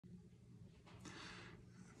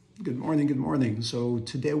Good morning, good morning. So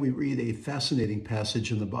today we read a fascinating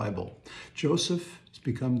passage in the Bible. Joseph has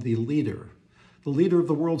become the leader of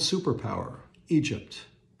the world's superpower, Egypt.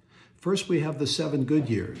 First, we have the 7 good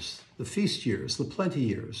years, the feast years, the plenty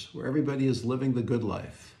years, where everybody is living the good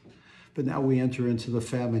life. But now we enter into the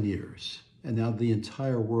famine years, and now the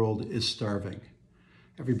entire world is starving.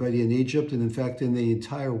 Everybody in Egypt, and in fact in the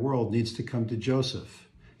entire world, needs to come to Joseph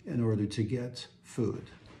in order to get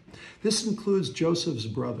food. This includes Joseph's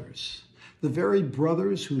brothers, the very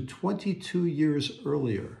brothers who 22 years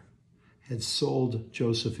earlier had sold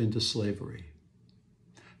Joseph into slavery.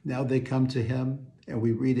 Now they come to him, and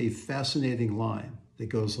we read a fascinating line that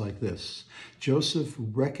goes like this. Joseph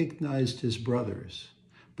recognized his brothers,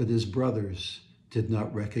 but his brothers did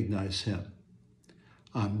not recognize him.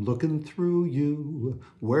 I'm looking through you,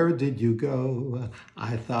 where did you go?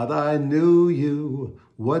 I thought I knew you,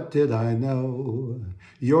 what did I know?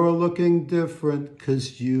 You're looking different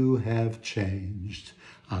 'cause you have changed.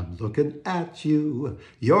 I'm looking at you,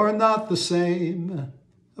 you're not the same.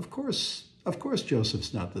 Of course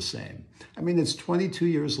Joseph's not the same. I mean, it's 22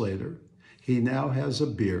 years later. He now has a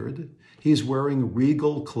beard, he's wearing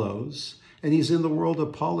regal clothes, and he's in the world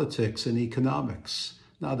of politics and economics,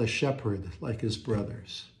 not a shepherd like his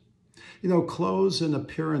brothers. You know, clothes and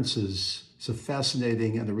appearances is a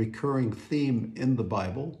fascinating and a recurring theme in the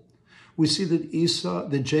Bible. We see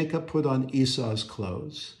that Jacob put on Esau's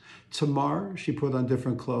clothes. Tamar, she put on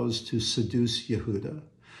different clothes to seduce Yehuda.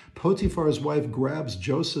 Potiphar's wife grabs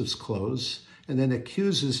Joseph's clothes and then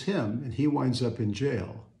accuses him, and he winds up in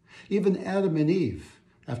jail. Even Adam and Eve,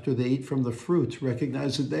 after they eat from the fruit,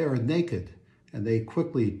 recognize that they are naked, and they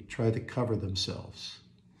quickly try to cover themselves.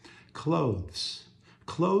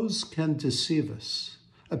 Clothes can deceive us.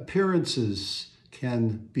 Appearances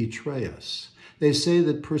can betray us. They say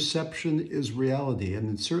that perception is reality,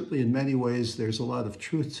 and certainly in many ways there's a lot of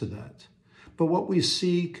truth to that. But what we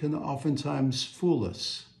see can oftentimes fool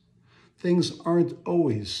us. Things aren't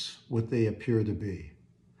always what they appear to be.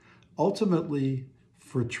 Ultimately,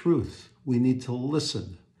 for truth, we need to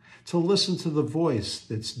listen to the voice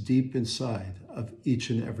that's deep inside of each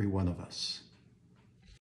and every one of us.